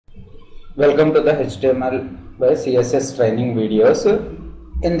Welcome to the HTML by CSS training videos.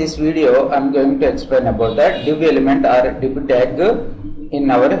 In this video, I am going to explain about the div element or div tag in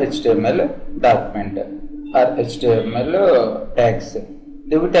our HTML document or HTML tags.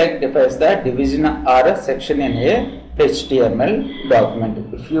 Div tag defines the division or a section in a HTML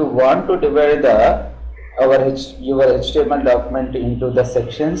document. If you want to divide your HTML document into the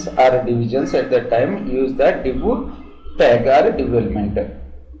sections or divisions at that time, use the div tag or div element.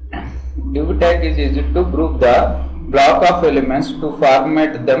 Div tag is used to group the block of elements to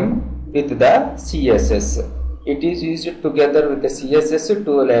format them with the CSS. It is used together with the CSS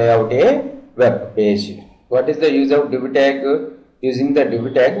to lay out a web page. What is the use of div tag? Using the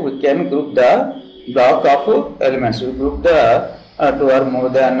div tag, we can group the block of elements. We group the two or more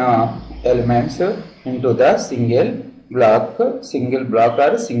than elements into the single block or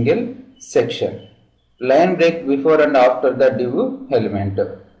single section. Line break before and after the div element.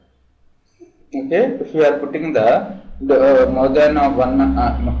 Okay, if you are putting the more than one,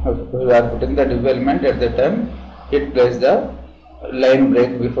 if you are putting the div element at the time, it places the line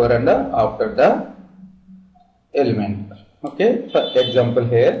break before and after the element. Okay, for example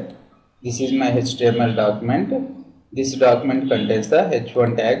here, this is my HTML document. This document contains the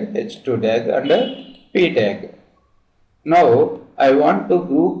h1 tag, h2 tag and p tag. Now I want to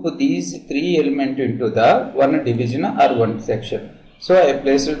group these three elements into the one division or one section. So I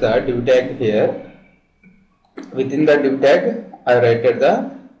placed the div tag here. Within the div tag, I write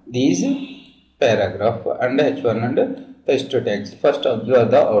these paragraph and h1 and h2 tags. First observe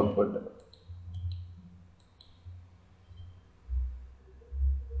the output.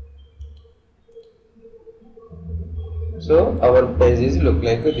 So our pages look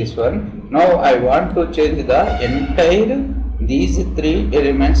like this one. Now I want to change the entire these three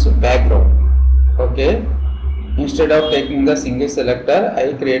elements background. Okay. Instead of taking the single selector,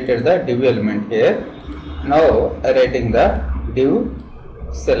 I created the div element here. Now I writing the div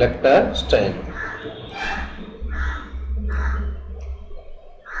selector style.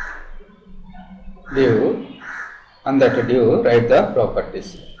 Div, and that div write the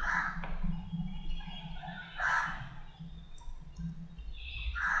properties.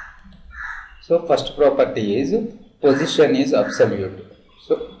 So first property is position is absolute.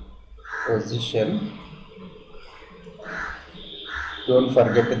 So position. Don't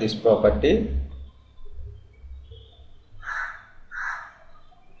forget this property.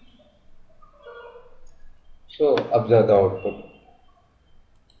 So observe the output.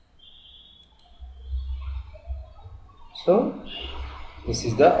 So this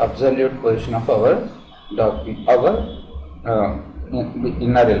is the absolute position of our document, our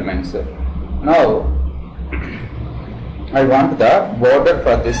inner elements. Now I want the border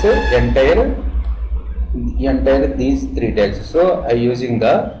for this entire these three tags. So I using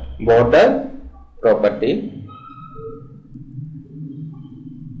the border property.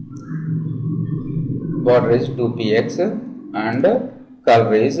 Border is 2px and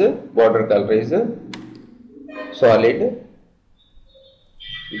color is border color is solid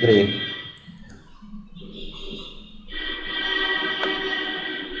green.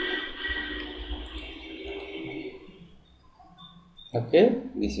 Okay,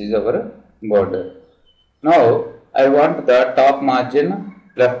 this is our border. Now I want the top margin,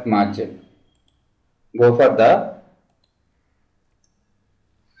 left margin. Go for the,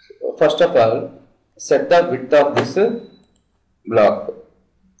 first of all, set the width of this block.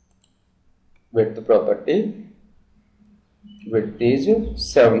 Width property. Width is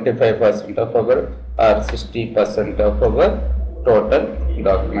 75% of our or 60% of our total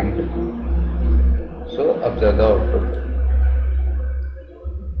document. So observe the output.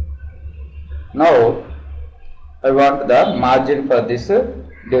 Now I want the margin for this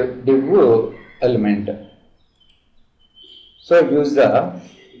div element. So use the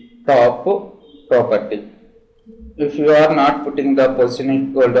top property. If you are not putting the position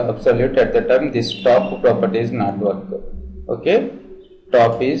equal to absolute at the time, this top property is not work. Okay,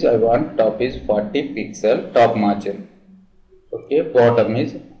 top is, I want top is 40 pixel top margin. Okay, bottom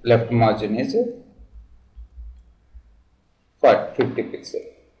is, left margin is 50 pixel.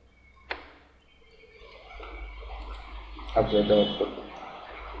 Observe the output.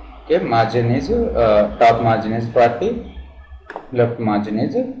 Okay, margin is top margin is 40, left margin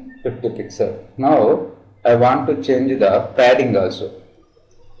is 50 pixel. Now I want to change the padding also.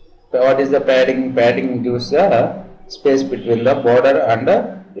 So what is the padding? Padding gives a space between the border and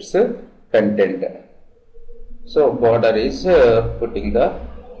its content. So border is putting the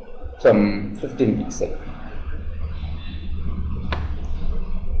some 15 pixel.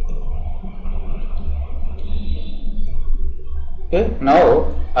 Okay,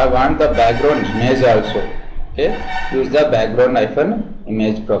 now I want the background image also. Okay, use the background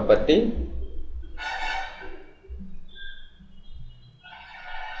image property.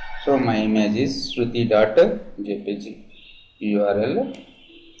 So my image is shruti.jpg URL.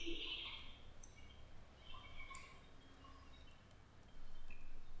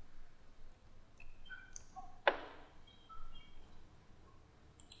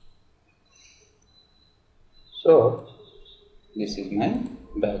 So this is my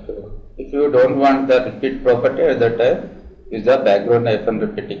background. If you don't want the repeat property at that time, use the background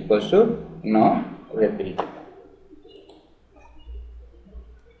repeat equals to no repeat.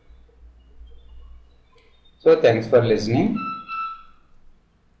 So thanks for listening.